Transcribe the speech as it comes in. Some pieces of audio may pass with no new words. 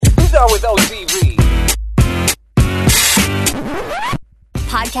start with OTV.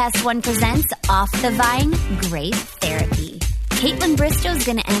 Podcast One presents Off the Vine Grape Therapy. Kaitlyn Bristow's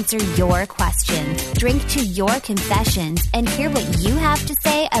going to answer your questions, drink to your confessions, and hear what you have to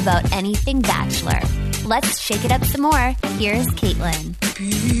say about anything Bachelor. Let's shake it up some more. Here's Kaitlyn.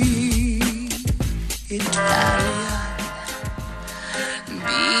 Be Italian.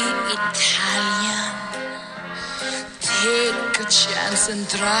 Take a chance and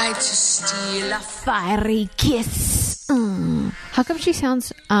try to steal a Fiery kiss. How come she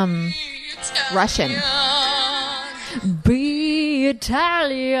sounds Russian? Be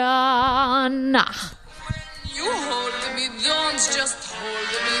Italian. You hold me, don't just hold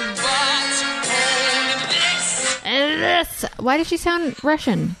me, but hold this. And this. Why does she sound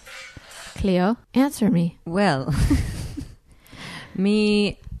Russian? Clio, answer me. Well,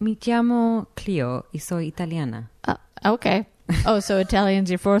 mi chiamo Clio y soy italiana. Okay. Oh, so Italian's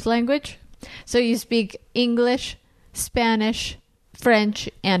your fourth language? So you speak English, Spanish, French,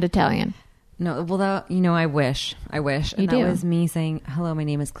 and Italian. No, well, I wish. And that was me saying, hello, my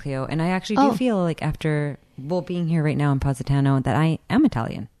name is Clio. And I actually do feel like after being here right now in Positano that I am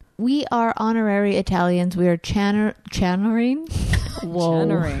Italian. We are honorary Italians. We are channeling.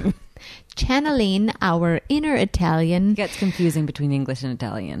 Whoa. Channeling our inner Italian. It gets confusing between English and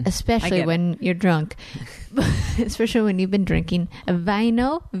Italian. Especially when you're drunk. Especially when you've been drinking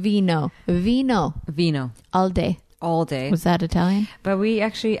vino. All day. Was that Italian? But we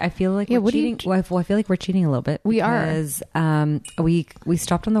actually, I feel like we're cheating. I feel like we're cheating a little bit. Because we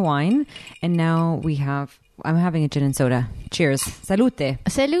stopped on the wine and now I'm having a gin and soda. Cheers. Salute.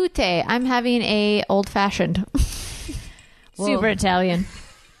 Salute. I'm having a old fashioned. Super Italian.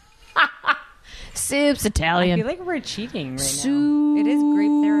 Soup's Italian. I feel like we're cheating right now. It is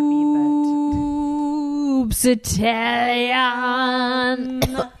grape therapy, but Soup's Italian.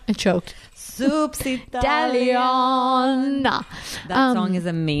 I choked. Soup's Italian. That song is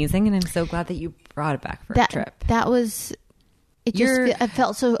amazing, and I'm so glad that you brought it back for a trip. That was. It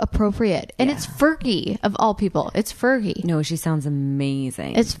felt so appropriate. And it's Fergie, of all people. It's Fergie. No, she sounds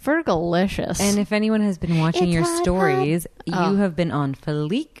amazing. It's Fergalicious. And if anyone has been watching your stories, you have been on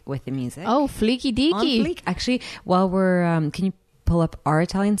fleek with the music. Oh, fleeky deaky. On fleek. Actually, while we're... can you pull up our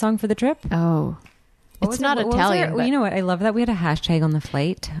Italian song for the trip? Oh. It's not Italian. Well, you know what? I love that we had a hashtag on the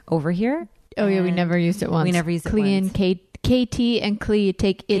flight over here. Oh, yeah, we never used it once. We never used it Clee once. And KT and Clee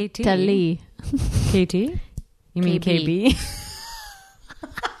take Italy. KT? You mean KB?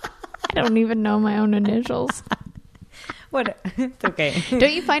 I don't even know my own initials. What? It's okay.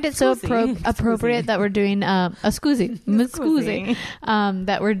 Don't you find it so appropriate that we're doing a scusi,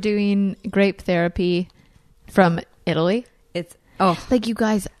 that we're doing grape therapy from Italy? Like you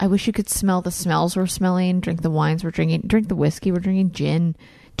guys, I wish you could smell the smells we're smelling, drink the wines we're drinking, drink the whiskey we're drinking, gin.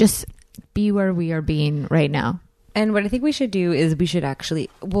 Just be where we are being right now. And what I think we should do is we should actually,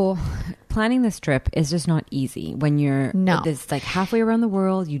 planning this trip is just not easy when you're it's like halfway around the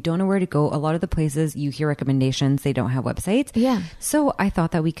world. You don't know where to go. A lot of the places you hear recommendations, they don't have websites. Yeah. So I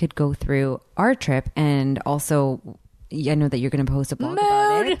thought that we could go through our trip, and also I know that you're going to post a blog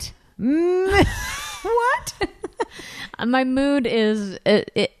about it. What? My mood is oh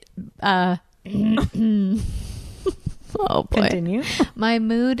boy. Continue. My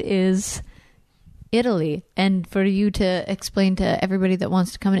mood is Italy, and for you to explain to everybody that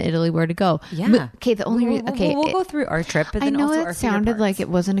wants to come to Italy where to go. Yeah. Okay, the only reason... Okay, we'll go through our trip, but then I know also it sounded like it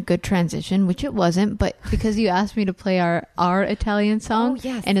wasn't a good transition, which it wasn't, but because you asked me to play our Italian song,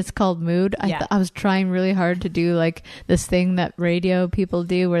 and it's called Mood, I was trying really hard to do like this thing that radio people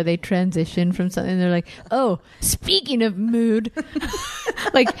do where they transition from something, they're like, oh, speaking of mood,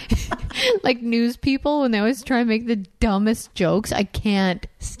 like news people when they always try and make the dumbest jokes. I can't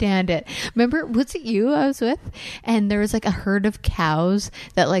stand it. Remember, was it you I was with? And there was like a herd of cows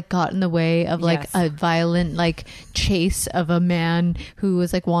that like got in the way of like a violent like chase of a man who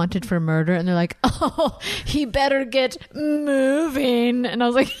was like wanted for murder, and they're like, oh, he better get moving. And I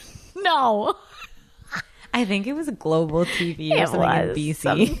was like, no. I think it was a global TV or something in BC.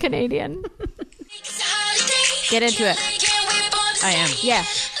 Some Canadian. Get into it. I am. Yeah.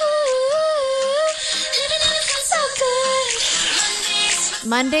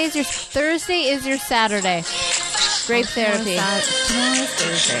 Monday's your Thursday is your Saturday. Grape therapy. Tomorrow's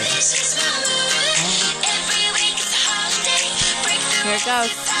Thursday. Here it goes.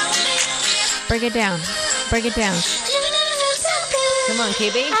 Break it down. Break it down. Come on,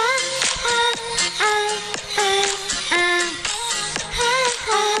 KB.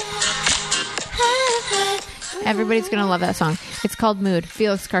 Everybody's going to love that song. It's called Mood.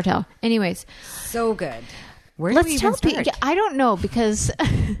 Felix Cartel. Anyways. So good. Where Let's do we tell even start? people. I don't know, because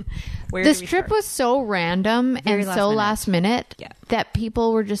this trip was so random and so last minute that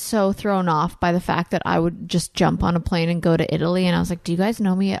people were just so thrown off by the fact that I would just jump on a plane and go to Italy. And I was like, do you guys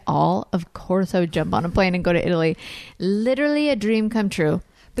know me at all? Of course I would jump on a plane and go to Italy. Literally a dream come true.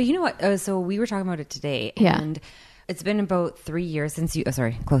 But you know what? So we were talking about it today. Yeah. And it's been about 3 years since you... Oh,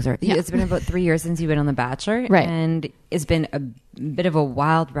 sorry, closer. Yeah. It's been about 3 years since you've been on The Bachelor. Right. And it's been a bit of a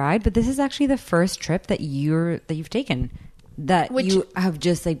wild ride. But this is actually the first trip that you've taken that you have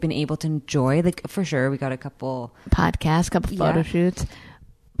just like been able to enjoy. Like, for sure, we got a couple... podcasts, couple photo shoots.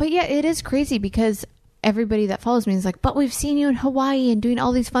 But yeah, it is crazy because everybody that follows me is like, but we've seen you in Hawaii and doing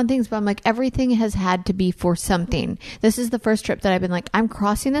all these fun things. But I'm like, everything has had to be for something. This is the first trip that I've been like, I'm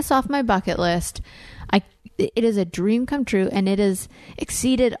crossing this off my bucket list. It is a dream come true, and it has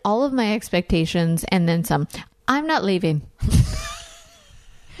exceeded all of my expectations and then some. I'm not leaving.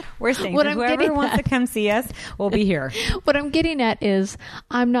 We're staying. Whoever wants to come see us, we'll be here. What I'm getting at is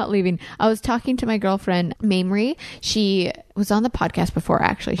I'm not leaving. I was talking to my girlfriend, Mamrie. She was on the podcast before,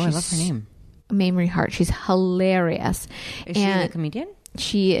 actually. I love her name. Mamrie Hart. She's hilarious. Is she a comedian?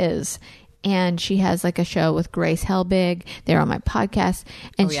 She is. And she has like a show with Grace Helbig. They're on my podcast.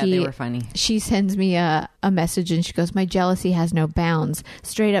 And they were funny. She sends me a message and she goes, my jealousy has no bounds.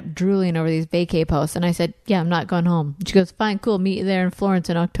 Straight up drooling over these vacay posts. And I said, yeah, I'm not going home. She goes, fine, cool. Meet you there in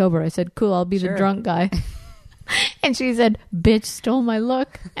Florence in October. I said, cool. I'll be the drunk guy. And she said, bitch stole my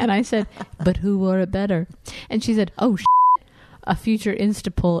look. And I said, but who wore it better? And she said, oh, a future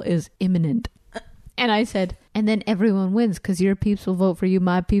Insta poll is imminent. And I said, and then everyone wins because your peeps will vote for you,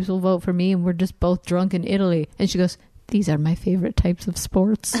 my peeps will vote for me, and we're just both drunk in Italy. And she goes, these are my favorite types of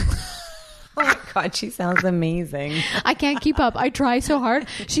sports. Oh my God, she sounds amazing. I can't keep up. I try so hard.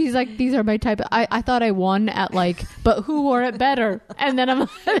 She's like, these are my type. I thought I won at like, but who wore it better? And then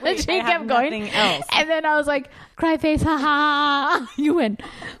she kept going. Else. And then I was like, cry face, ha ha. You win.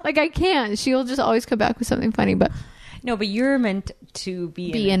 Like, I can't. She'll just always come back with something funny. But no, but you're meant to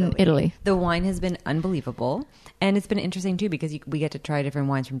be in Italy. The wine has been unbelievable. And it's been interesting too because we get to try different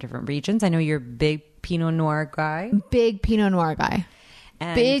wines from different regions. I know you're a big Pinot Noir guy. Big Pinot Noir guy.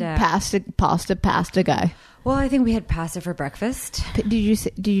 And, big pasta guy. Well, I think we had pasta for breakfast. Did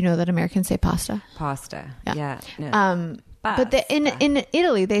you know that Americans say pasta? Pasta. Yeah. No. But in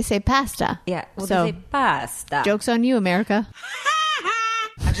Italy they say pasta. Yeah. Well, so they say pasta. Joke's on you, America.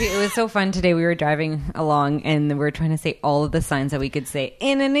 Actually, it was so fun today. We were driving along and we were trying to say all of the signs that we could say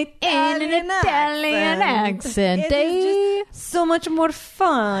in an Italian accent. It is just so much more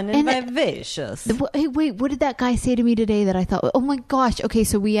fun and vivacious. Hey, wait, what did that guy say to me today that I thought, oh my gosh. Okay,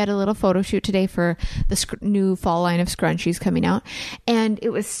 so we had a little photo shoot today for the new fall line of scrunchies coming out. And it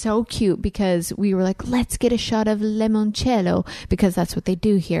was so cute because we were like, let's get a shot of limoncello because that's what they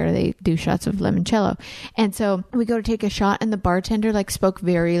do here. They do shots of limoncello. And so we go to take a shot and the bartender like spoke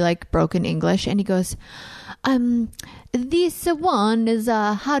very like broken English and he goes, this one is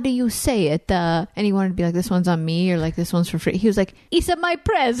how do you say it, and he wanted to be like, this one's on me or like this one's for free. He was like, it's my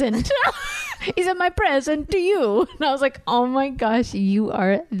present. It's my present to you. And I was like, oh my gosh, you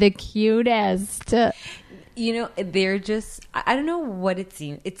are the cutest. You know, they're just, I don't know what it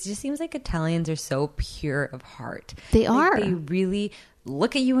seems. It just seems like Italians are so pure of heart. They are. They really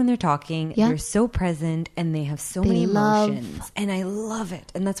look at you when they're talking. Yeah. They're so present and they have so many emotions. And I love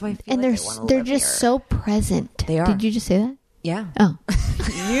it. And that's why I feel like I want to live they're just here. So present. They are. Did you just say that? Yeah. Oh.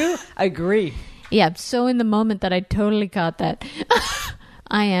 You agree. Yeah, I'm so in the moment that I totally caught that.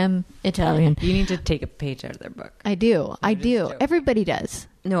 I am Italian. You need to take a page out of their book. I do. Everybody does.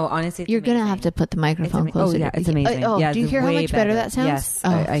 No, honestly, you're going to have to put the microphone closer. Oh, yeah, it's amazing. Do you hear how much better that sounds? Yes,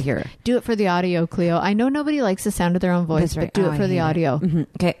 I hear it. Do it for the audio, Cleo. I know nobody likes the sound of their own voice, but do it for the audio. Mm-hmm.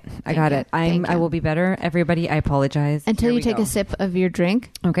 Okay, I got it. I will be better. Everybody, I apologize. Until you take a sip of your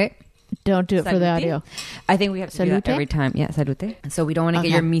drink. Okay. Don't do it for the audio. I think we have to do that every time. Yeah, salute. So we don't want to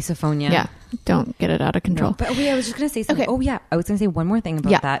get your misophonia. Yeah, don't get it out of control. No, but I was just going to say something. Okay. Oh, yeah. I was going to say one more thing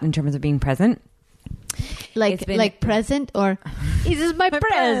about that in terms of being present. Like present or this is my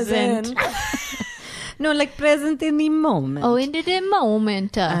present. No, like present in the moment. Oh, in the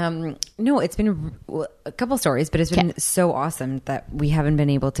moment. No, it's been a couple stories, but it's been so awesome that we haven't been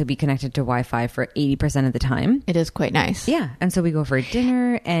able to be connected to Wi-Fi for 80% of the time. It is quite nice. Yeah. And so we go for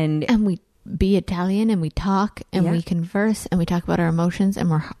dinner and we be Italian and we talk and we converse and we talk about our emotions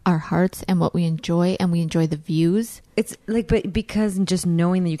and our hearts and what we enjoy and we enjoy the views. It's like, but because just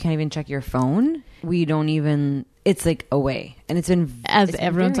knowing that you can't even check your phone, we don't even, it's like away. And it's been,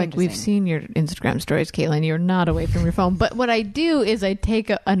 everyone's like, we've seen your Instagram stories, Kaitlyn, you're not away from your phone. But what I do is I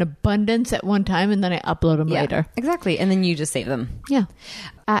take an abundance at one time and then I upload them later. Exactly. And then you just save them. Yeah.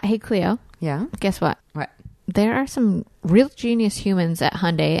 Hey, Cleo. Yeah. Guess what? What? There are some real genius humans at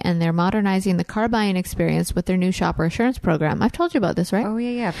Hyundai, and they're modernizing the car buying experience with their new shopper assurance program. I've told you about this, right? Oh,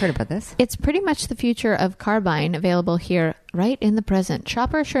 yeah. I've heard about this. It's pretty much the future of car buying, available here right in the present.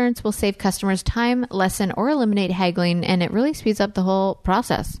 Shopper assurance will save customers time, lessen, or eliminate haggling, and it really speeds up the whole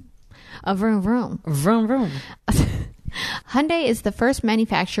process. Vroom, vroom. Vroom, vroom. Hyundai is the first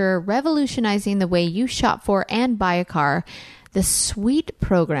manufacturer revolutionizing the way you shop for and buy a car. The SWEET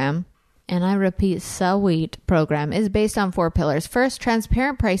program, and I repeat, SWEET program, is based on 4 pillars. First,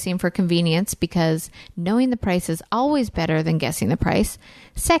 transparent pricing for convenience, because knowing the price is always better than guessing the price.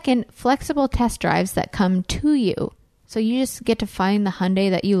 Second, flexible test drives that come to you. So you just get to find the Hyundai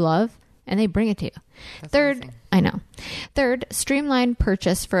that you love, and they bring it to you. That's Third, amazing. I know. Third, streamlined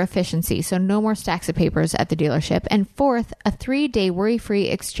purchase for efficiency, so no more stacks of papers at the dealership. And fourth, a 3-day worry-free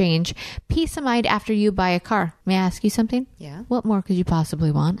exchange, peace of mind after you buy a car. May I ask you something? Yeah. What more could you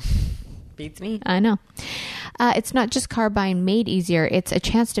possibly want? Beats me. I know. It's not just car buying made easier. It's a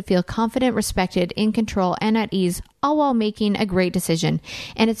chance to feel confident, respected, in control, and at ease, all while making a great decision.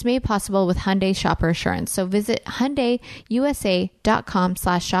 And it's made possible with Hyundai Shopper Assurance. So visit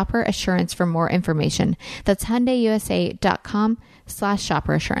HyundaiUSA.com/shopper assurance for more information. That's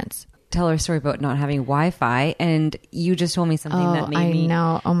HyundaiUSA.com/shopper assurance. Tell our story about not having Wi-Fi, and you just told me something that made me. I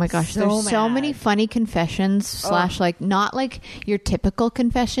know. Oh my gosh, there's so many funny confessions like not like your typical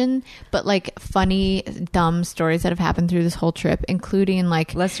confession, but like funny dumb stories that have happened through this whole trip, including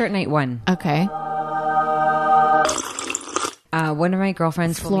like. Let's start night 1. Okay. One of my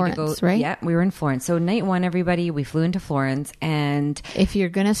girlfriends Florence, told me to go. right? Yeah, we were in Florence. So night 1, everybody, we flew into Florence, and if you're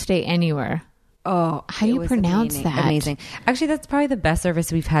gonna stay anywhere. Oh, how do you pronounce that? Amazing. Actually, that's probably the best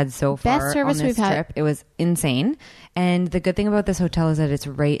service we've had so far. Best service on this we've trip. had. It was insane. And the good thing about this hotel is that it's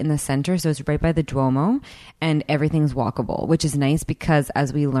right in the center. So it's right by the Duomo, and everything's walkable, which is nice because,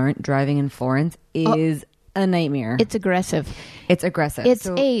 as we learned, driving in Florence is a nightmare. It's aggressive. It's aggressive. It's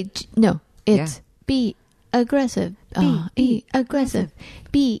B aggressive. B aggressive.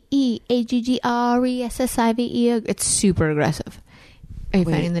 BEAGGRESSIVE. It's super aggressive. Are you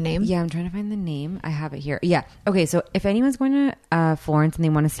finding the name? Yeah, I'm trying to find the name. I have it here. Yeah. Okay, so if anyone's going to Florence and they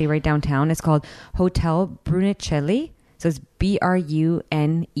want to stay right downtown, it's called Hotel Brunicelli. So it's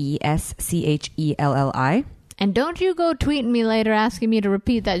BRUNESCHELLI. And don't you go tweeting me later asking me to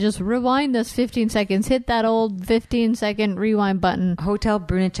repeat that. Just rewind this 15 seconds. Hit that old 15-second rewind button. Hotel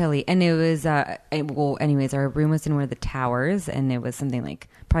Brunicelli. And it was, anyways, our room was in one of the towers, and it was something like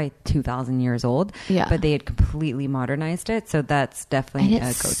probably 2,000 years old. Yeah. But they had completely modernized it, so that's definitely a go-to. And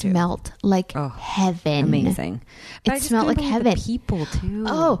it smelled like heaven. Amazing. It smelled like heaven. People, too.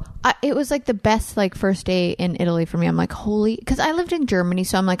 Oh, it was like the best first day in Italy for me. I'm like, holy... Because I lived in Germany,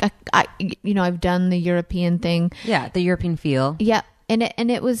 so I'm like, I've done the European thing. Yeah, the European feel. Yeah. And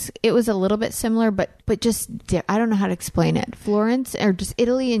it was a little bit similar, but just, I don't know how to explain it. Florence, or just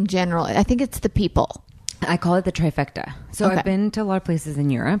Italy in general, I think it's the people. I call it the trifecta. So I've been to a lot of places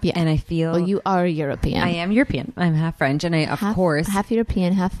in Europe, and I feel... Well, you are European. I am European. I'm half French, and of course... Half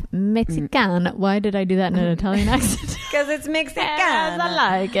European, half Mexican. Why did I do that in an Italian accent? Because it's Mexican. Yes, I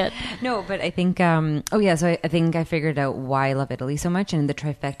like it. No, but I think... so I think I figured out why I love Italy so much, and the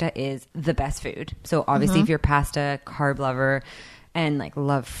trifecta is the best food. So obviously, if you're a pasta, carb lover, and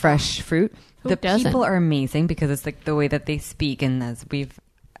love fresh fruit, the people are amazing because it's the way that they speak, and as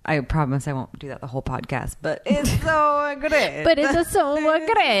I promise I won't do that the whole podcast, but it's so great. But it's so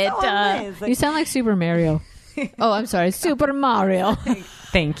great. You sound like Super Mario. Oh, I'm sorry. Super Mario.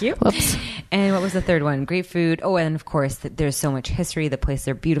 Thank you. Whoops. And what was the third one? Great food. Oh, and of course, there's so much history. The places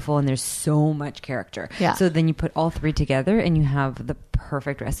are beautiful, and there's so much character. Yeah. So then you put all 3 together, and you have the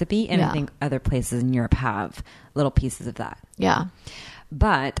perfect recipe. And I think other places in Europe have little pieces of that. Yeah.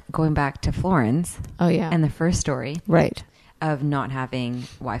 But going back to Florence. Oh, yeah. And the first story. Right. Of not having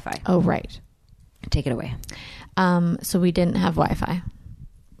Wi-Fi. Oh, right. Take it away. So we didn't have Wi-Fi.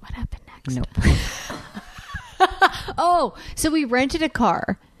 What happened next? Nope. Oh, so we rented a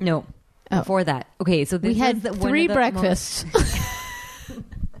car. No. Before that. Okay, so we had 3 breakfasts.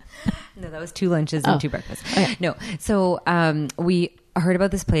 No, that was 2 lunches and 2 breakfasts. Okay. No. So we heard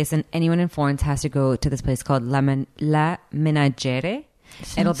about this place, and anyone in Florence has to go to this place called La Menagere.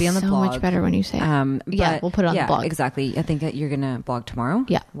 It'll be on the blog. So much better when you say it. Yeah, we'll put it on the blog. Exactly. I think that you're going to blog tomorrow.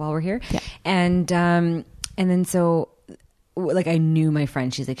 Yeah. While we're here. Yeah. And then so I knew my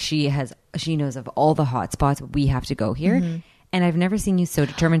friend. She's like, she knows of all the hot spots. We have to go here. Mm-hmm. And I've never seen you so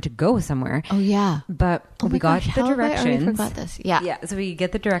determined to go somewhere. Oh, yeah. But we got the directions. I forgot this. Yeah. Yeah. So we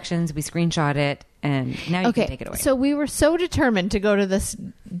get the directions. We screenshot it. And now you can take it away. So we were so determined to go to this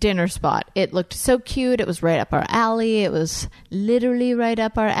dinner spot. It looked so cute. It was right up our alley. It was literally right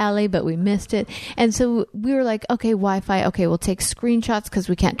up our alley, but we missed it. And so we were like, okay, Wi-Fi. Okay, we'll take screenshots because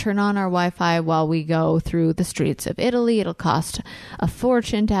we can't turn on our Wi-Fi while we go through the streets of Italy. It'll cost a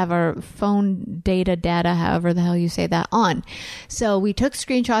fortune to have our phone data, however the hell you say that, on. So we took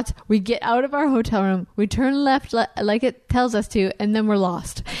screenshots. We get out of our hotel room. We turn left like it tells us to, and then we're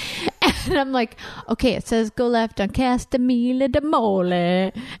lost. And I'm like, okay, it says go left on Castamile de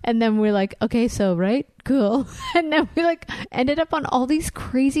Mole. And then we're like, okay, so right, cool. And then we like ended up on all these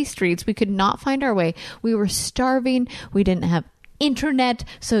crazy streets. We could not find our way. We were starving. We didn't have internet,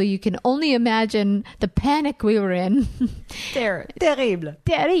 so you can only imagine the panic we were in.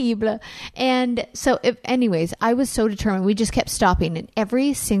 Terrible. And so anyways, I was so determined. We just kept stopping, and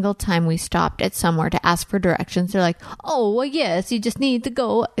every single time we stopped at somewhere to ask for directions, they're like, oh well, yes, you just need to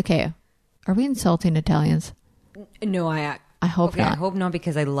go. Okay, are we insulting Italians? No, I hope not. I hope not,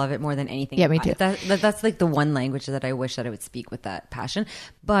 because I love it more than anything. Yeah, me too. That's like the one language that I wish that I would speak with that passion.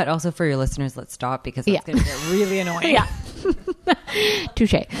 But also for your listeners, let's stop, because that's going to get really annoying. Yeah.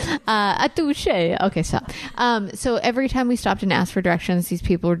 Touche. Touche. Okay, stop. So every time we stopped and asked for directions, these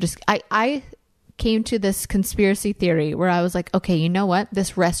people were just... I came to this conspiracy theory where I was like, okay, you know what?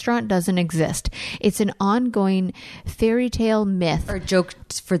 This restaurant doesn't exist. It's an ongoing fairy tale myth. Or joke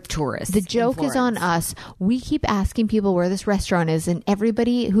for tourists. The joke is on us. We keep asking people where this restaurant is, and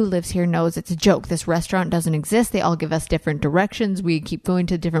everybody who lives here knows it's a joke. This restaurant doesn't exist. They all give us different directions. We keep going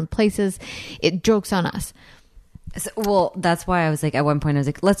to different places. It jokes on us. So, well, that's why I was like, at one point I was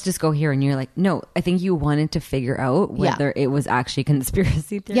like, let's just go here, and you're like, no, I think you wanted to figure out whether it was actually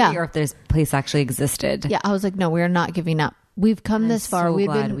conspiracy theory or if this place actually existed. Yeah, I was like, no, we're not giving up. We've come this far. So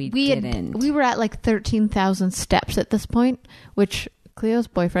glad we didn't. We were at like 13,000 steps at this point, which Cleo's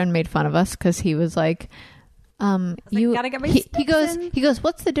boyfriend made fun of us because he was like, you gotta get my he goes,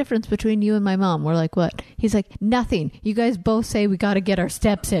 what's the difference between you and my mom? We're like, what? He's like, nothing. You guys both say we got to get our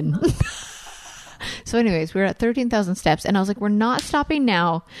steps in. So anyways, we were at 13,000 steps, and I was like, we're not stopping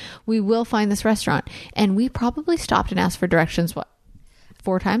now. We will find this restaurant. And we probably stopped and asked for directions,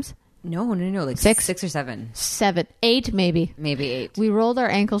 4 times? No, like 6 or 7. 7, 8 maybe. Maybe 8. We rolled our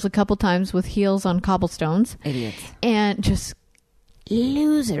ankles a couple times with heels on cobblestones. Idiots. And just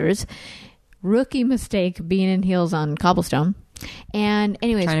losers. Rookie mistake being in heels on cobblestone. And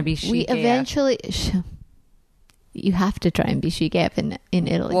anyways, trying to be chic we eventually... You have to try and be chic AF in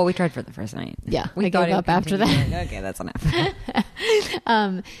Italy. Well, we tried for the first night. Yeah, we gave up after that. Okay, that's enough.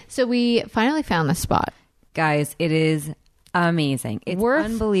 So we finally found the spot. Guys, it is amazing. It's worth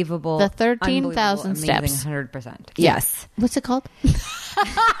unbelievable. The 13,000 steps. 100%. Yes. What's it called?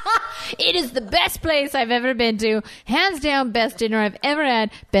 It is the best place I've ever been to. Hands down, best dinner I've ever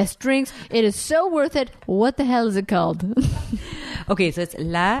had. Best drinks. It is so worth it. What the hell is it called? Okay, so it's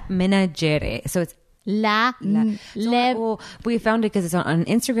La Menagere. So it's we found it because it's on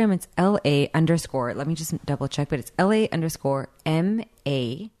Instagram. It's LA_. Let me just double check, but it's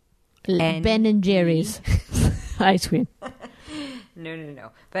LA_MA. Ben and Jerry's ice cream.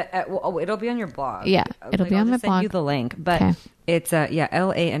 No. But it'll be on your blog. Yeah, it'll be on my blog. I'll send you the link. But it's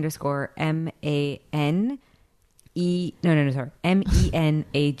LA_MANE. MENAGERE.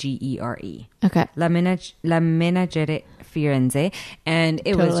 Okay. La Menagere Firenze, and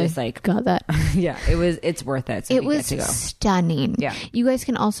it was just like, got that. Yeah, it's worth it. So it was stunning. Yeah, you guys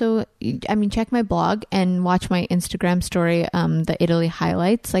can also, check my blog and watch my Instagram story, the Italy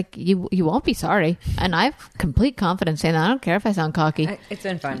highlights. Like you won't be sorry, and I have complete confidence in that. I don't care if I sound cocky. It's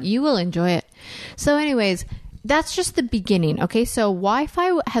been fun. You will enjoy it. So anyways, that's just the beginning. Okay, so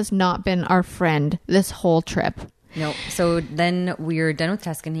Wi-Fi has not been our friend this whole trip. No. So then we're done with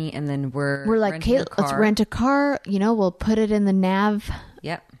Tuscany, and then we're like, okay, let's rent a car. We'll put it in the nav.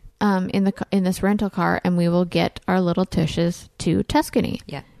 Yep. In this rental car, and we will get our little tushes to Tuscany.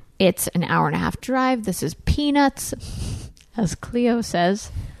 Yeah. It's an 1.5-hour drive. This is peanuts, as Cleo says.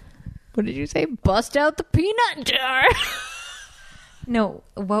 What did you say? Bust out the peanut jar. No,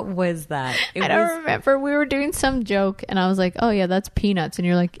 what was that? I don't remember. We were doing some joke, and I was like, "Oh yeah, that's peanuts," and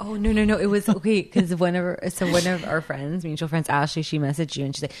you're like, "Oh no, it was okay." Because one of our friends, mutual friends, Ashley, she messaged you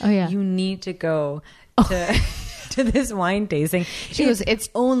and she said, "Oh yeah, you need to go to this wine tasting." She goes, "It's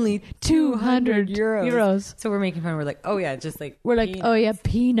only 200 euros." So we're making fun. We're like, "Oh yeah, just like peanuts. Oh yeah,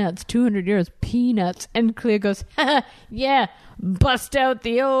 peanuts, 200 euros, peanuts." And Cleo goes, "Yeah, bust out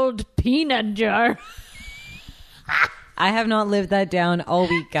the old peanut jar." I have not lived that down all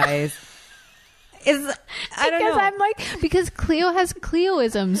week, guys. I don't know. Because I'm like, because Cleo has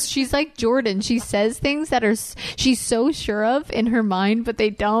Cleoisms. She's like Jordan. She says things that she's so sure of in her mind, but they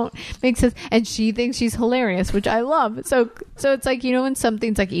don't make sense. And she thinks she's hilarious, which I love. So it's like, you know, when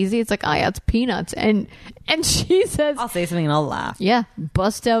something's like easy, it's like, oh yeah, it's peanuts. And she says, I'll say something and I'll laugh. Yeah,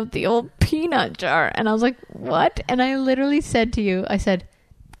 bust out the old peanut jar. And I was like, what? And I literally said to you, I said,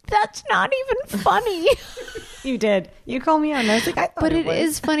 that's not even funny. You did. You called me out and I was like, I thought but it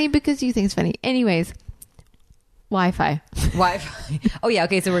is funny because you think it's funny. Anyways, Wi-Fi. Oh yeah,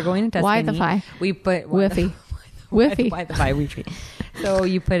 okay, so we're going to Tuscany. Wi-Fi. We put Wi-Fi. Wi-Fi. So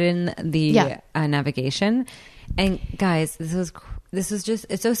you put in the navigation. And guys, this was just,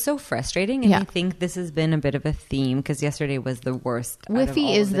 it's so frustrating. And I think this has been a bit of a theme because yesterday was the worst.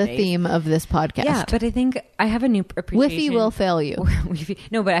 Wi-Fi is the theme of this podcast. Yeah, but I think I have a new appreciation. Wi-Fi will fail you.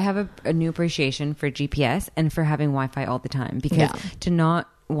 No, but I have a new appreciation for GPS and for having Wi-Fi all the time because to not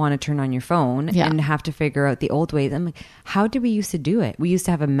want to turn on your phone and have to figure out the old ways. I'm like, how did we used to do it? We used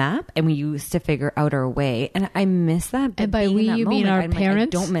to have a map and we used to figure out our way. And I miss that. And by we, you mean our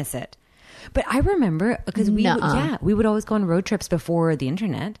parents? Like, I don't miss it. But I remember because we would always go on road trips before the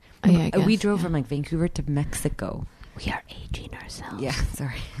internet. We drove from like Vancouver to Mexico. We are aging ourselves. Yeah,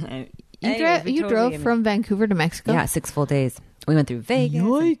 sorry. You drove from Vancouver to Mexico? Yeah, 6 full days. We went through Vegas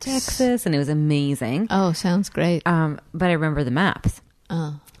and Texas, and it was amazing. Oh, sounds great. But I remember the maps.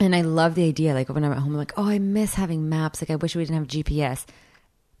 Oh. And I love the idea. Like when I'm at home, I'm like, oh, I miss having maps. Like I wish we didn't have GPS.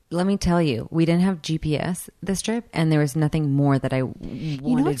 Let me tell you, we didn't have GPS this trip, and there was nothing more that I wanted.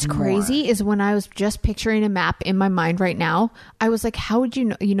 You know what's crazy is when I was just picturing a map in my mind right now, I was like, how would you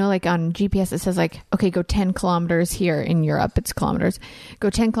know? You know, like on GPS, it says like, okay, go 10 kilometers here in Europe. It's kilometers. Go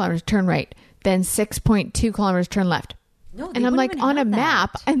 10 kilometers, turn right. Then 6.2 kilometers, turn left. No, and I'm like on a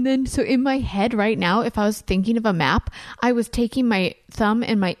map. And then so in my head right now, if I was thinking of a map, I was taking my thumb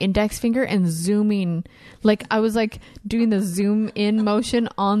and my index finger and zooming. Like I was like doing the zoom in motion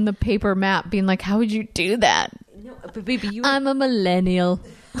on the paper map, being like, how would you do that? No, but baby, I'm a millennial.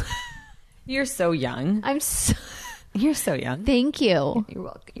 You're so young. You're so young. Thank you. You're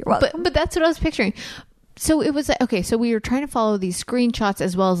welcome. You're welcome. But that's what I was picturing. So it was okay. So we were trying to follow these screenshots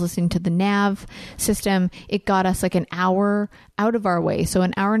as well as listening to the nav system. It got us like an hour out of our way. So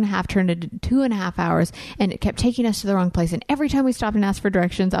an hour and a half turned into 2.5 hours, and it kept taking us to the wrong place. And every time we stopped and asked for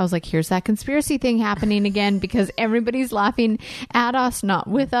directions, I was like, here's that conspiracy thing happening again, because everybody's laughing at us, not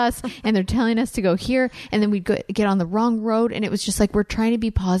with us. And they're telling us to go here. And then we'd get on the wrong road. And it was just like, we're trying to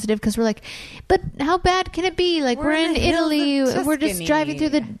be positive because we're like, but how bad can it be? Like we're in Italy. We're just driving through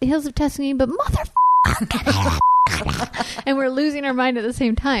the hills of Tuscany, but and we're losing our mind at the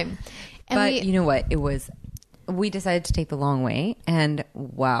same time. But you know what? We decided to take the long way, and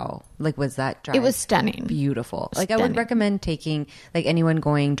wow, like was that drive? It was stunning, beautiful. Like I would recommend taking like anyone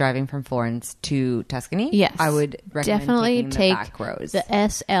driving from Florence to Tuscany. Yes, I would recommend take the back roads. The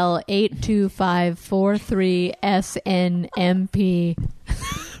SL 82543 SNMP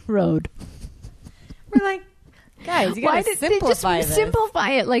road. We're like, guys, you gotta simplify this.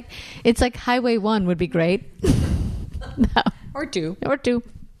 Simplify it. Like it's like Highway 1 would be great. No. Or 2.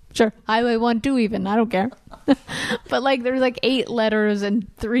 Sure. Highway 1, 2 even. I don't care. But like there's like 8 letters and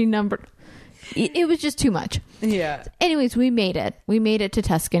 3 numbers. It was just too much. Yeah. Anyways, we made it. We made it to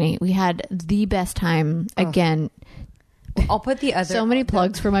Tuscany. We had the best time again. I'll put the other... So many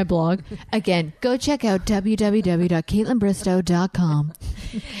plugs for my blog. Again, go check out www.KaitlynBristow.com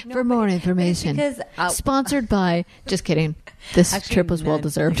for more information. Because, sponsored by... Just kidding. This trip was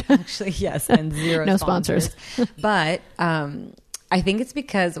well-deserved. Actually, yes. And 0 no sponsors. But... I think it's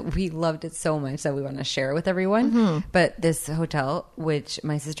because we loved it so much that we want to share it with everyone. Mm-hmm. But this hotel, which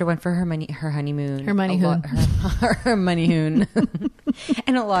my sister went for her honeymoon. Her moneyhoon. Her moneyhoon.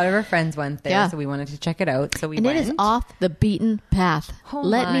 And a lot of her friends went there, so we wanted to check it out. So we went. And it is off the beaten path.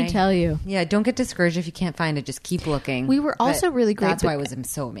 Let me tell you. Yeah, don't get discouraged if you can't find it. Just keep looking. We were also really great. That's why it was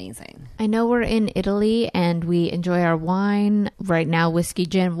so amazing. I know we're in Italy and we enjoy our wine right now, whiskey,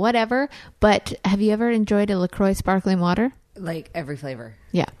 gin, whatever. But have you ever enjoyed a LaCroix sparkling water? Like every flavor.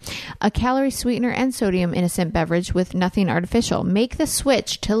 Yeah. A calorie sweetener and sodium innocent beverage with nothing artificial. Make the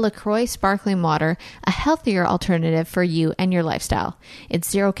switch to LaCroix sparkling water, a healthier alternative for you and your lifestyle.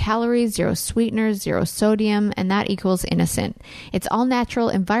 It's 0 calories, 0 sweeteners, 0 sodium, and that equals innocent. It's all natural,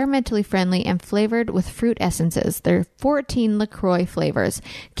 environmentally friendly, and flavored with fruit essences. There are 14 LaCroix flavors: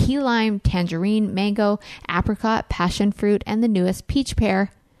 key lime, tangerine, mango, apricot, passion fruit, and the newest peach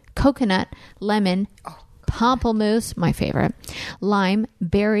pear, coconut, lemon, pamplemousse, my favorite, lime,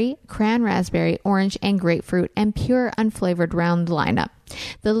 berry, cran raspberry, orange, and grapefruit, and pure unflavored round lineup.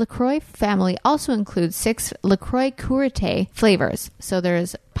 The LaCroix family also includes 6 LaCroix Curate flavors. So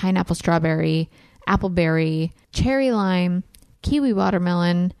there's pineapple, strawberry, appleberry, cherry lime, kiwi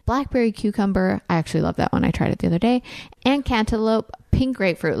watermelon, blackberry cucumber. I actually love that one. I tried it the other day. And cantaloupe, pink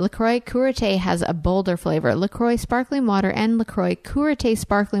grapefruit. LaCroix Curate has a bolder flavor. LaCroix sparkling water and LaCroix Curate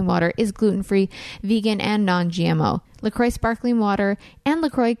sparkling water is gluten-free, vegan, and non-GMO. LaCroix sparkling water and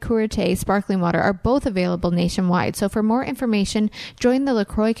LaCroix Curate sparkling water are both available nationwide. So for more information, join the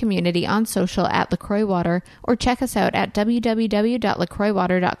LaCroix community on social at LaCroix Water or check us out at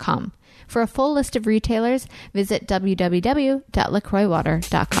www.lacroixwater.com. For a full list of retailers, visit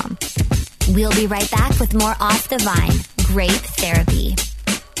www.lacroixwater.com. We'll be right back with more Off the Vine, Grape Therapy.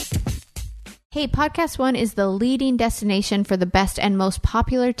 Hey, Podcast One is the leading destination for the best and most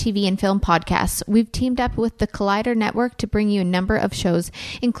popular TV and film podcasts. We've teamed up with the Collider Network to bring you a number of shows,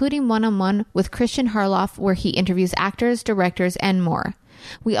 including One-on-One with Christian Harloff, where he interviews actors, directors, and more.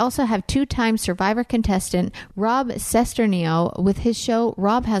 We also have two-time Survivor contestant Rob Sesternio with his show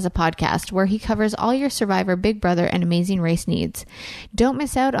Rob Has a Podcast, where he covers all your Survivor, Big Brother, and Amazing Race needs. Don't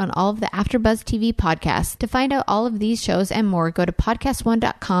miss out on all of the AfterBuzz TV podcasts. To find out all of these shows and more, go to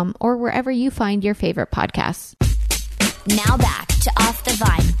podcastone.com or wherever you find your favorite podcasts. Now back to Off the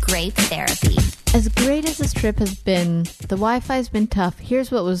Vine, Grape Therapy. As great as this trip has been, the Wi-Fi's been tough.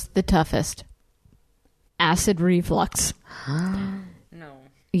 Here's what was the toughest. Acid reflux.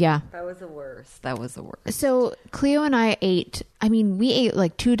 Yeah. That was the worst. So Cleo and I ate, we ate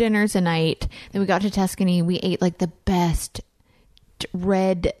like 2 dinners a night. Then we got to Tuscany. We ate like the best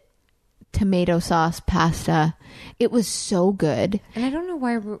red tomato sauce pasta. It was so good. And I don't know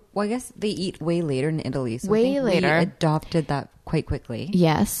why, I guess they eat way later in Italy. So way I think later. We adopted that quite quickly.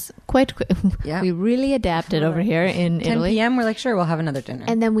 Yes, quite quick. Yeah. We really adapted over here in 10 Italy. 10 p.m. We're like, sure, we'll have another dinner.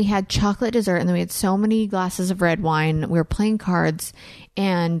 And then we had chocolate dessert, and then we had so many glasses of red wine. We were playing cards,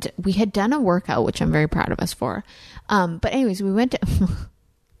 and we had done a workout, which I'm very proud of us for. But anyways, we went to...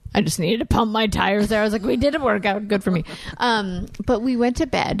 I just needed to pump my tires there. I was like, we did a workout. Good for me. But we went to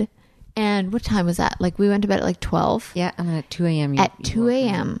bed, and what time was that? Like, we went to bed at like 12. Yeah, and then at 2 a.m. At 2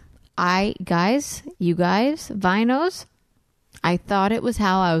 a.m. You guys, Vinos... I thought it was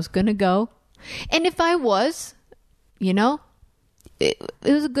how I was going to go. And if I was, it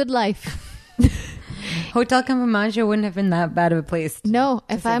was a good life. Hotel Campomaggio wouldn't have been that bad of a place. No,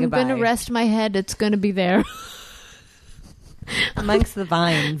 if I'm going to rest my head, it's going to be there. Amongst the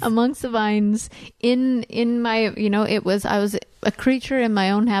vines. Amongst the vines. In my, I was a creature in my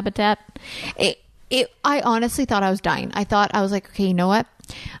own habitat. I honestly thought I was dying. I was like, okay, you know what?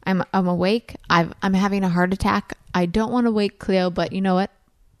 I'm awake. I'm having a heart attack. I don't want to wake Cleo, but you know what?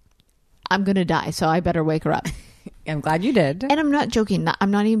 I'm going to die, so I better wake her up. I'm glad you did. And I'm not joking.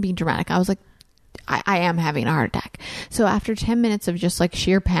 I'm not even being dramatic. I was like, I am having a heart attack. So after 10 minutes of just like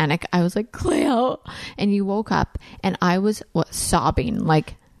sheer panic, I was like, Cleo. And you woke up and I was sobbing,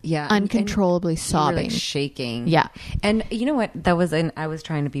 like uncontrollably sobbing. You were, like, shaking. Yeah. And you know what? I was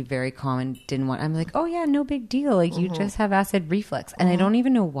trying to be very calm and I'm like, oh yeah, no big deal. Like you just have acid reflux. And I don't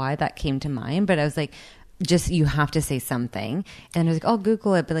even know why that came to mind, but I was like, you have to say something. And I was like, I'll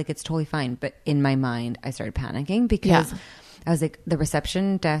Google it, but like, it's totally fine. But in my mind, I started panicking because I was like, the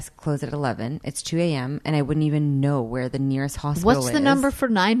reception desk closed at 11. It's 2 a.m. and I wouldn't even know where the nearest hospital is. What's the number for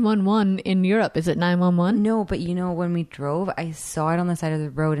 911 in Europe? Is it 911? No, but when we drove, I saw it on the side of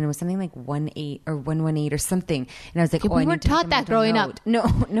the road and it was something like 18 or 118 or something. And I was like, we weren't taught that growing up. No,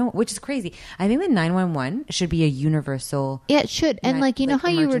 which is crazy. I think the 911 should be a universal. Yeah, it should. And how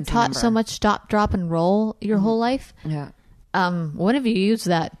you were taught number. so much stop, drop, and roll your whole life? Yeah. When have you used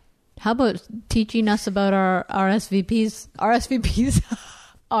that? How about teaching us about our RSVPs? RRSPs.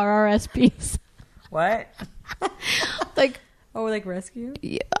 What? Like rescue?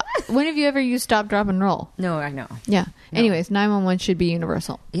 Yeah. When have you ever used stop, drop, and roll? No, I know. Yeah. No. Anyways, 911 should be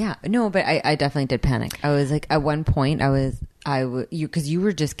universal. Yeah. No, but I definitely did panic. I was like, at one point, because you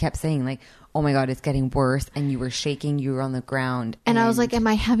were just kept saying like, oh my God, it's getting worse. And you were shaking. You were on the ground. And I was like, am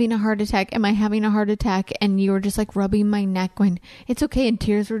I having a heart attack? Am I having a heart attack? And you were just like rubbing my neck going, it's okay. And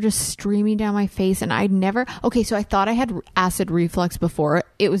tears were just streaming down my face. And so I thought I had acid reflux before.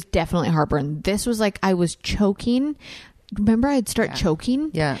 It was definitely heartburn. This was like, I was choking. Remember I'd start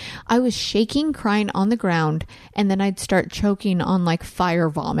choking? Yeah. I was shaking, crying on the ground. And then I'd start choking on like fire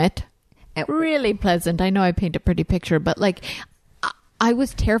vomit. Really pleasant. I know I paint a pretty picture, but like, I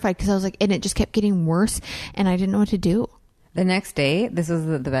was terrified because I was like, and it just kept getting worse and I didn't know what to do. The next day, this was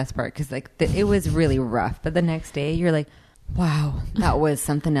the best part because like it was really rough. But the next day you're like, wow, that was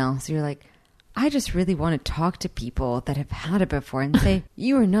something else. You're like, I just really want to talk to people that have had it before and say,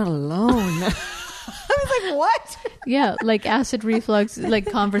 you are not alone. I was like, What? Yeah, like acid reflux,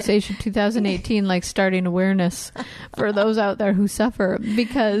 like conversation 2018, like starting awareness for those out there who suffer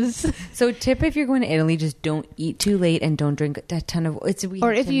because. So tip if you're going to Italy, just don't eat too late and don't drink a ton of.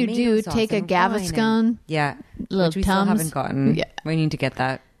 Or if you do, take a Gaviscon. Yeah, little which we Tums. still haven't gotten. Yeah, we need to get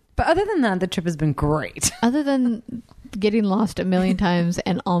that. But other than that, the trip has been great. Other than getting lost a million times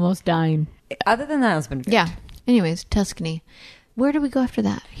and almost dying. Other than that, it's been good. Yeah. Anyways, Tuscany. Where did we go after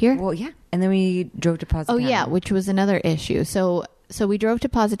that? Here? Well, yeah. And then we drove to Positano. Oh, yeah, which was another issue. So we drove to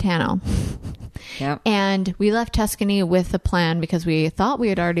Positano. Yeah. And we left Tuscany with a plan because we thought we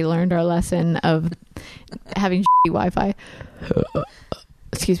had already learned our lesson of having shitty Wi-Fi.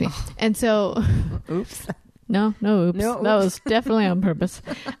 Excuse me. And so... Oops. No, oops. No, oops. That was definitely on purpose.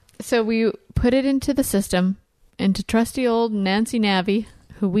 So we put it into the system, into trusty old Nancy Navi,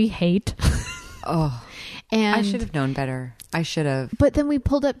 who we hate. Oh. And I should have known better. I should have. But then we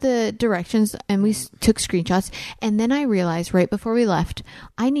pulled up the directions and we took screenshots. And then I realized right before we left,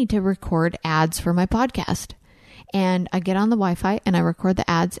 I need to record ads for my podcast. And I get on the Wi-Fi and I record the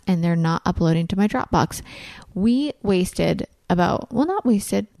ads and they're not uploading to my Dropbox. We wasted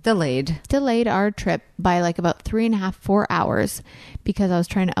delayed our trip by like about 3.5-4 hours because I was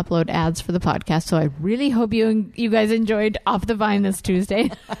trying to upload ads for the podcast. So I really hope you guys enjoyed Off the Vine this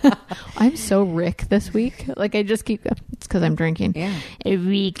Tuesday. I'm so Rick this week. Like I just keep, it's because I'm drinking. Yeah. A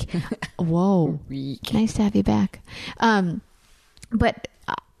week. Whoa. Week. Nice to have you back. But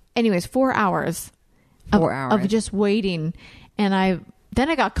anyways, 4 hours. 4 hours of just waiting. And then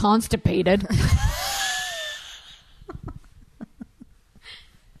I got constipated.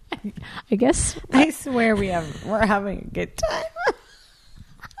 I guess. I swear we're having a good time.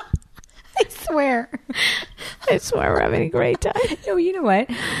 I swear we're having a great time. No, you know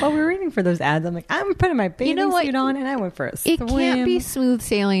what? While we were waiting for those ads, I'm like, I'm putting my bathing suit on and I went for a swim. It can't be smooth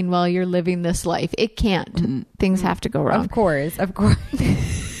sailing while you're living this life. It can't. Things have to go wrong. Of course.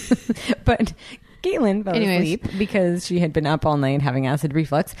 But Kaitlyn fell asleep because she had been up all night having acid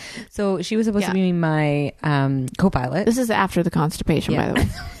reflux. So she was supposed to be my co-pilot. This is after the constipation, by the way.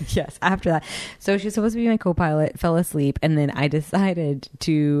 Yes, after that. So she was supposed to be my co-pilot, fell asleep, and then I decided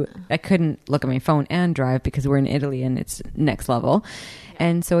I couldn't look at my phone and drive because we're in Italy and it's next level.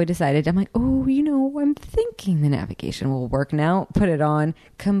 And so I decided, I'm like, I'm thinking the navigation will work now. Put it on,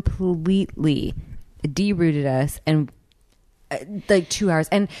 completely derouted us and like 2 hours.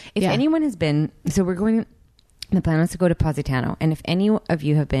 And if anyone has been, so we're going, the plan was to go to Positano. And if any of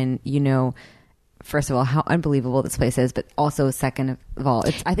you have been, first of all, how unbelievable this place is, but also second of all,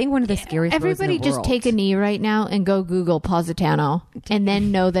 it's, I think, one of the scariest roads in the world. Just take a knee right now and go Google Positano and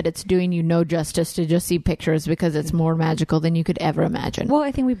then know that it's doing you no justice to just see pictures because it's more magical than you could ever imagine. Well,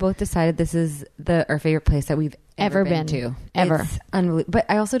 I think we both decided this is our favorite place that we've ever been to. Ever. It's unbelievable. But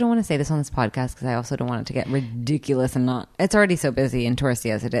I also don't want to say this on this podcast because I also don't want it to get ridiculous and it's already so busy and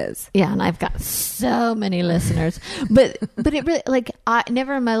touristy as it is. Yeah, and I've got so many listeners. But it really, like,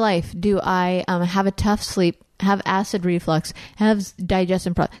 never in my life do I have a tough sleep, have acid reflux, have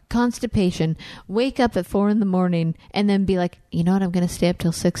digestion problems, constipation, wake up at 4 a.m. and then be like, you know what, I'm going to stay up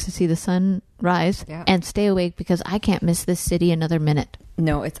till 6 to see the sun rise and stay awake because I can't miss this city another minute.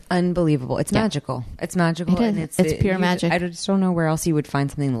 No, it's unbelievable. It's magical. It's magical. It is. And it's pure magic. I just don't know where else you would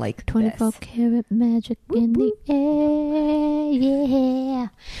find something like 24 karat magic in the air. Yeah.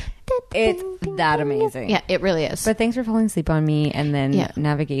 It's that amazing. Yeah, it really is. But thanks for falling asleep on me and then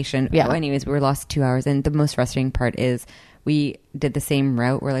navigation. Yeah. Oh, anyways, we were lost 2 hours. And the most frustrating part is we did the same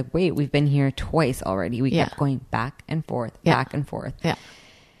route. We're like, wait, we've been here twice already. We kept going back and forth, back and forth. Yeah.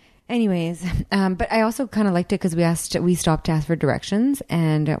 Anyways, but I also kind of liked it because we stopped to ask for directions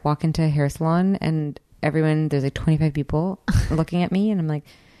and walk into a hair salon and there's like 25 people looking at me and I'm like,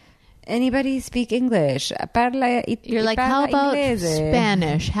 anybody speak English? You're like, how about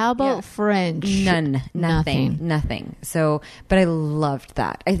Spanish? How about French? Nothing. So, but I loved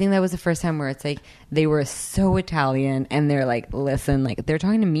that. I think that was the first time where it's like they were so Italian and they're like, listen, like they're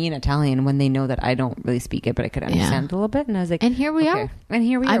talking to me in Italian when they know that I don't really speak it, but I could understand it a little bit. And I was like, and here we are. And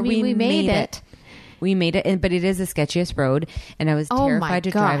here we are. I mean, we made it. We made it, but it is the sketchiest road, and I was terrified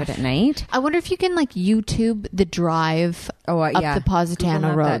to drive it at night. I wonder if you can like YouTube the drive up the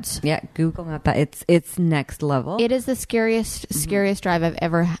Positano roads. Google Map that. It's next level. It is the scariest drive I've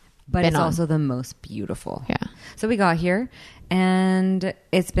ever but been it's on. Also the most beautiful. Yeah. So we got here, and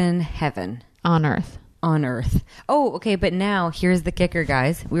it's been heaven on earth. Oh, okay, but now here's the kicker,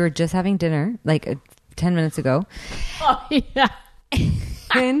 guys. We were just having dinner like 10 minutes ago. Oh yeah.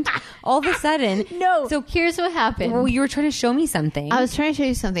 And all of a sudden, No. So here's what happened. Well, you were trying to show me something. I was trying to show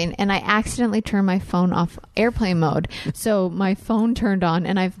you something, and I accidentally turned my phone off airplane mode. So my phone turned on,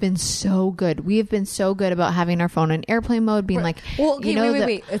 and I've been so good. We have been so good about having our phone in airplane mode, being like, well, okay,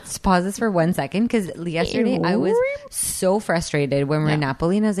 wait. Let's pause this for 1 second, because yesterday I was so frustrated when we were in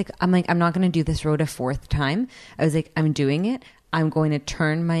Napoli, and I was like, I'm not going to do this road a fourth time. I was like, I'm doing it. I'm going to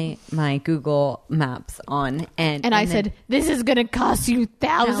turn my Google Maps on. And I said, this is going to cost you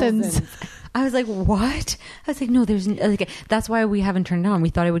thousands. I was like, what? I was like, no, that's why we haven't turned it on. We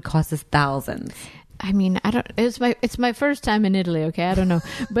thought it would cost us thousands. I mean, I don't. It's my first time in Italy. Okay, I don't know,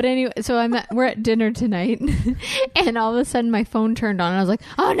 but anyway. So we're at dinner tonight, and all of a sudden my phone turned on, and I was like,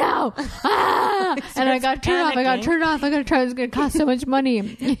 "Oh no!" And I got turned off. I got turned off. I got to try. It's going to cost so much money,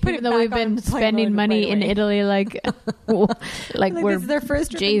 even though we've been spending money in Italy, like we're it's their first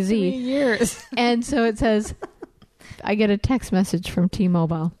trip Jay-Z. in 3 years. And so it says, I get a text message from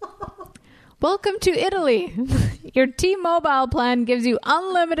T-Mobile. Welcome to Italy. Your T-Mobile plan gives you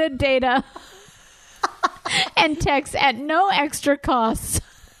unlimited data and text at no extra costs.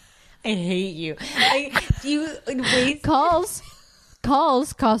 I hate you. You waste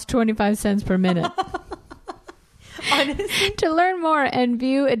calls cost 25 cents per minute. Honestly. To learn more and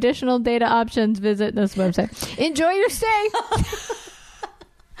view additional data options, visit this website. Enjoy your stay.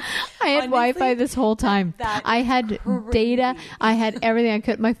 I had Wi-Fi this whole time. I had data. I had everything I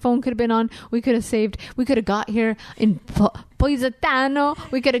could. My phone could have been on. We could have saved. We could have got here in Positano.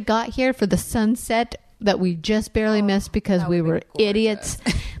 We could have got here for the sunset that we just barely missed because we were idiots.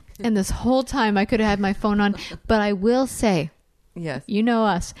 And this whole time I could have had my phone on. But I will say, yes, you know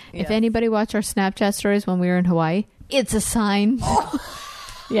us. Yes. If anybody watched our Snapchat stories when we were in Hawaii, it's a sign.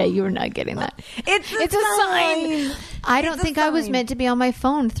 Yeah, you were not getting that. It's a sign. I don't think I was meant to be on my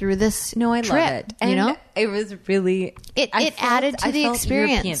phone through this trip. Love it. And you know, it was really it added to the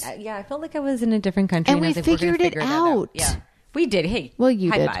experience. European. Yeah, I felt like I was in a different country, and we figured it out. Yeah, we did. Hey, well,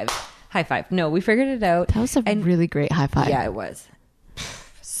 you did. High five. No, we figured it out. That was a really great high five. Yeah, it was.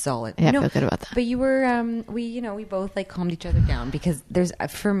 Solid. Yeah, I feel good about that. But you were, we both like calmed each other down, because there's,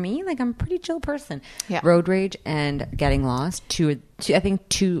 for me, like, I'm a pretty chill person. Yeah. Road rage and getting lost, I think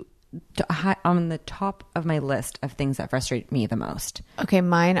two on the top of my list of things that frustrate me the most. Okay,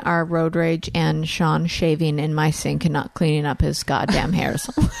 mine are road rage and Sean shaving in my sink and not cleaning up his goddamn hairs.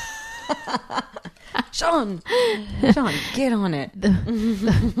 Sean, get on it.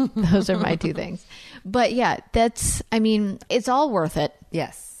 Those are my two things. But yeah, it's all worth it.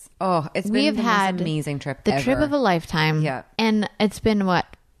 Yes. Oh, we have had most amazing trip. The trip of a lifetime. Yeah. And it's been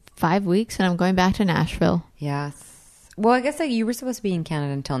 5 weeks, and I'm going back to Nashville. Yes. Well, I guess you were supposed to be in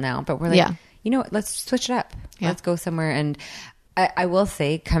Canada until now, but we're like, you know what? Let's switch it up. Yeah. Let's go somewhere. And I will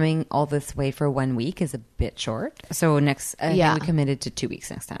say, coming all this way for 1 week is a bit short. So I think we committed to 2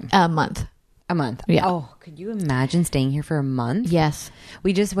 weeks next time. A month. Yeah. Oh, could you imagine staying here for a month? Yes.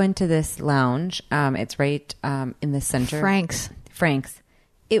 We just went to this lounge. It's right in the center. Frank's.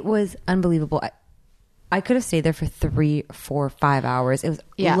 It was unbelievable. I could have stayed there for 3, 4, 5 hours. It was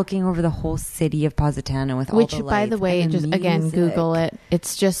looking over the whole city of Positano with all the lights. Which, by the way, just music. Again, Google it.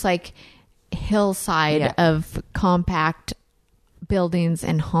 It's just like hillside of compact buildings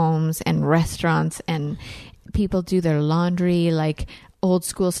and homes and restaurants, and people do their laundry like old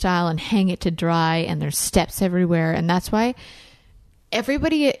school style and hang it to dry, and there's steps everywhere. And that's why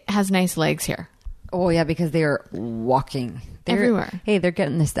everybody has nice legs here. Oh, yeah, because they are walking. Everywhere. Hey, they're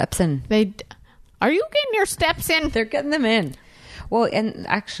getting the steps in. Are you getting your steps in? They're getting them in. Well, and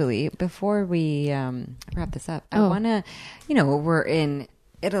actually, before we wrap this up, I want to, we're in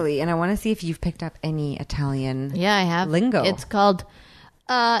Italy, and I want to see if you've picked up any Italian I have. Lingo. It's called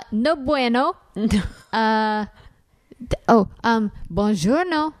no bueno.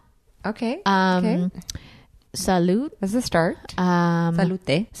 Buongiorno. Okay. Salute. That's the start.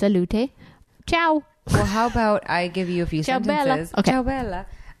 Salute. Ciao. Well, how about I give you a few Ciao sentences? Bella. Okay. Ciao Bella.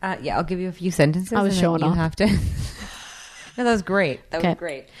 I'll give you a few sentences. I was showing off. You have to. No, that was great. That was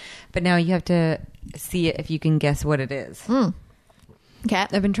great. But now you have to see it if you can guess what it is. Okay.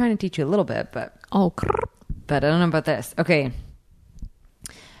 I've been trying to teach you a little bit, but I don't know about this. Okay.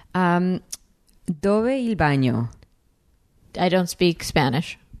 Dove il bagno? I don't speak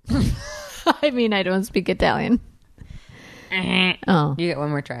Spanish. I mean, I don't speak Italian. Oh. You get one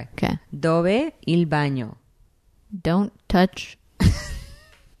more try. Okay. Dove il bagno? Don't touch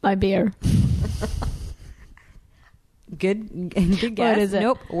my beer. Good guess. What is it?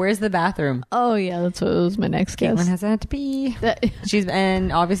 Nope. Where's the bathroom? Oh, yeah. That's what was my next guess. Kaitlyn has had to pee.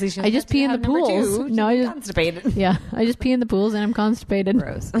 Obviously I just pee in the pools. No, I just constipated. Yeah. I just pee in the pools and I'm constipated.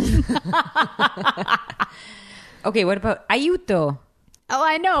 Gross. Okay. What about aiuto? Oh,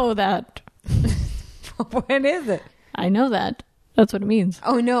 I know that. When is it? I know that. That's what it means.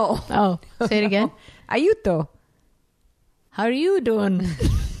 Oh, no. Oh, say it again. Aiuto. How are you doing?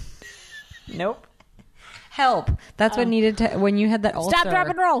 Nope. Help. That's what needed to, when you had that ulcer. Stop, drop,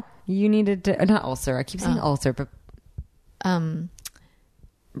 and roll. You needed to, not ulcer. I keep saying ulcer, but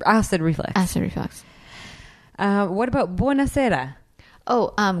acid reflux. Acid reflux. What about buonasera?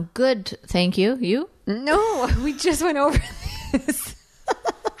 Oh, good. Thank you. You? No, we just went over this.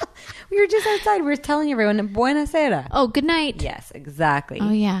 We were just outside. We were telling everyone buonasera. Oh, good night. Yes, exactly.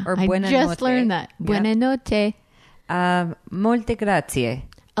 Oh, yeah. Or I buona just notte. learned that. Yeah. Buona notte. Molte grazie.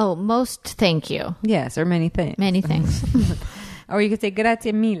 Oh, most thank you. Yes, or many things. Many things. Or you could say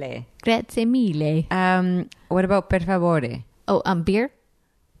grazie mille. Grazie mille. What about per favore? Oh, beer?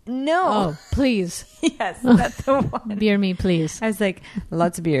 No. Oh, please. Yes, that's the one. Beer me, please. I was like,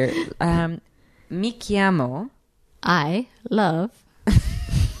 lots of beer. Mi chiamo. I love.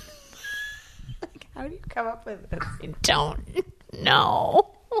 How do you come up with this? I don't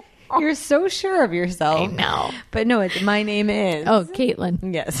know. You're so sure of yourself. I know. But no, it's my name is. Oh,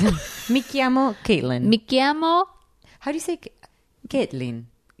 Kaitlyn. Yes. Mi chiamo Kaitlyn. Mi chiamo How do you say Kaitlyn?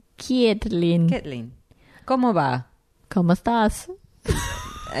 Kaitlyn. Kaitlyn. ¿Cómo va? ¿Cómo estás?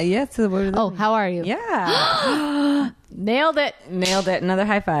 Yes. Oh, how are you? Yeah. Nailed it. Nailed it. Another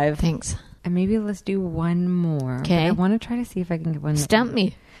high five. Thanks. And maybe let's do one more. Okay. I want to try to see if I can get one. Stump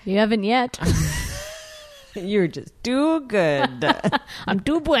me. You haven't yet. You're just too good. I'm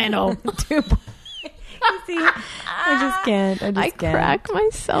too bueno. You see, I just can't. I can't. crack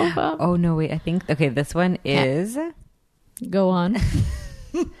myself up. Oh, no, wait. I think, okay, this one is Go on.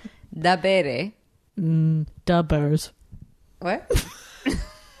 da bere. Da bears. What?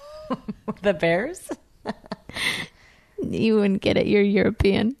 The bears? You wouldn't get it. You're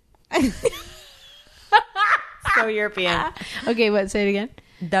European. So European. Okay, what? Say it again.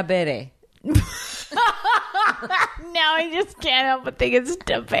 Da bere. Now I just can't help but think it's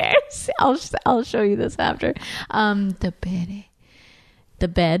the bears. I'll show you this after. The bed. The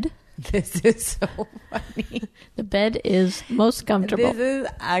bed. This is so funny. The bed is most comfortable. This is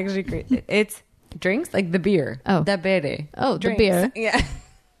actually great. It's drinks like the beer. Oh. Da bere. Oh, the Drinks. beer. Yeah.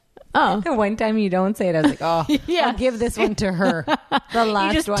 Oh. The one time you don't say it, I was like, oh, Yeah. I'll give this one to her. The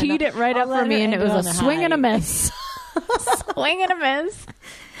last You just one. teed it right I'll up let for me, her and it end was on a swing and a high. miss. Swing and a miss.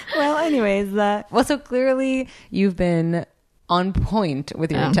 Well, anyways, so clearly you've been on point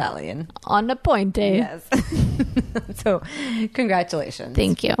with your Italian. On the point, eh? Yes. So, congratulations.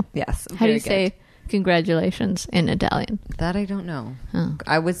 Thank you. Yes. How do you very say congratulations in Italian? good. That? I don't know. Oh.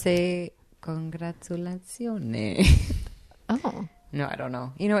 I would say congratulazione. Oh. No, I don't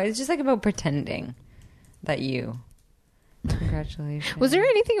know. You know, it's just like about pretending that you. Congratulations. Was there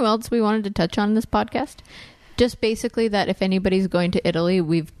anything else we wanted to touch on in this podcast? Just basically that if anybody's going to Italy,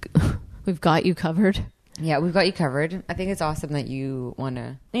 we've got you covered. Yeah, we've got you covered. I think it's awesome that you want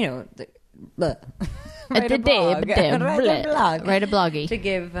to, write a blog. Write a bloggy. To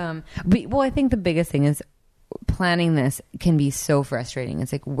give, well, I think the biggest thing is planning this can be so frustrating.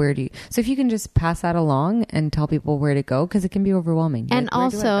 It's like, so if you can just pass that along and tell people where to go, because it can be overwhelming. And Like, where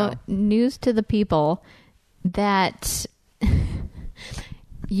do I also, go? news to the people that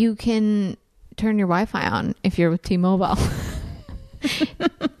you can turn your Wi-Fi on if you're with T-Mobile.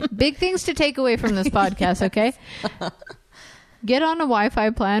 Big things to take away from this podcast, okay? Get on a Wi-Fi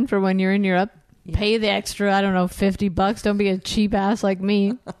plan for when you're in Europe. Yeah. Pay the extra, I don't know, $50. Don't be a cheap ass like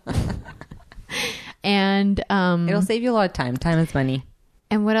me. And it'll save you a lot of time. Time is money.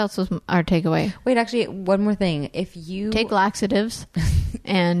 And what else was our takeaway? Wait, actually, one more thing. If you take laxatives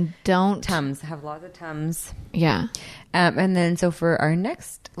and don't Tums, have lots of Tums. Yeah. And then so for our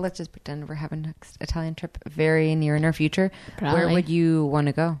next, let's just pretend we're having next Italian trip very near in our future. Probably. Where would you want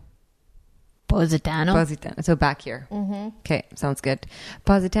to go? Positano. So back here. Mm-hmm. Okay, sounds good.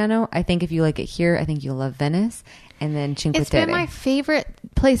 Positano, I think if you like it here, I think you'll love Venice. And then Cinque Terre. It's been my favorite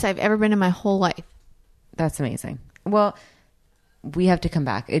place I've ever been in my whole life. That's amazing. Well, we have to come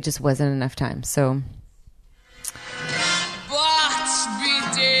back. It just wasn't enough time. So. But be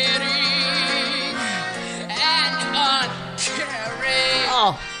daring and uncaring.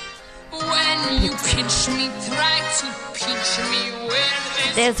 Oh. When you pinch me, try to pinch me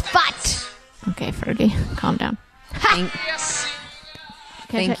with There's fat. Okay, Fergie, calm down.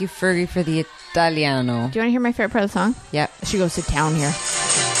 Thank you, Fergie, for the Italiano. Do you want to hear my favorite part of the song? Yep. She goes to town here.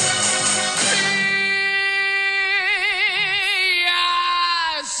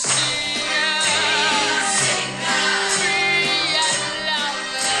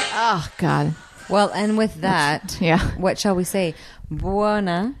 Oh, God. Well, and with that, yeah. What shall we say?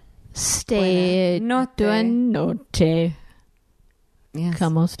 Buona notte. Yes.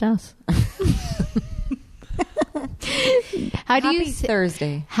 ¿Cómo estás? Happy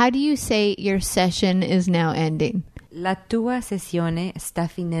Thursday. How do you say your session is now ending? La tua sessione sta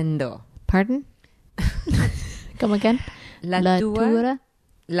finendo. Pardon? Come again? La tua.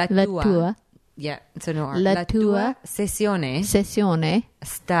 Yeah, so no R. La tua sessione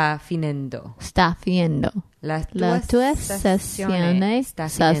sta finendo. Sta finendo. La tua sessione sta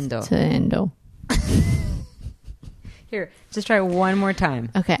finendo. Here, just try one more time.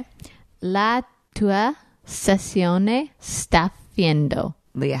 Okay. La tua sessione sta finendo.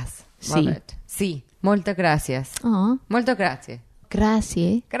 Yes. Love it. Sì. Molto gracias. Molto grazie.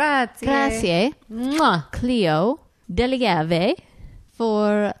 Grazie. Mwah. Clio De La Llave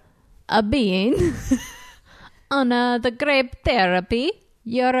for being on the grape therapy.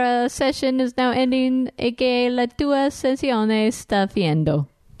 Your session is now ending, aka la tua sessione sta finendo.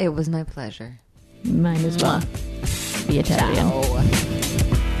 It was my pleasure. Mine as well. Be Italian. Ciao.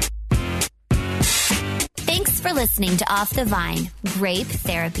 Thanks for listening to Off the Vine, Grape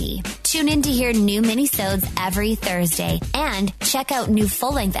Therapy. Tune in to hear new minisodes every Thursday and check out new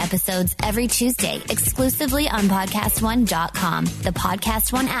full-length episodes every Tuesday exclusively on PodcastOne.com, the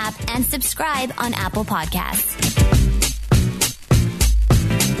Podcast One app, and subscribe on Apple Podcasts.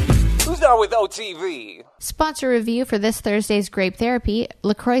 Who's down with OTV? Sponsor review for this Thursday's Grape Therapy,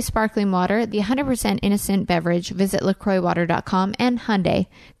 LaCroix Sparkling Water, the 100% innocent beverage. Visit LaCroixWater.com and Hyundai.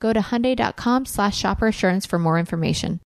 Go to Hyundai.com/shopper assurance for more information.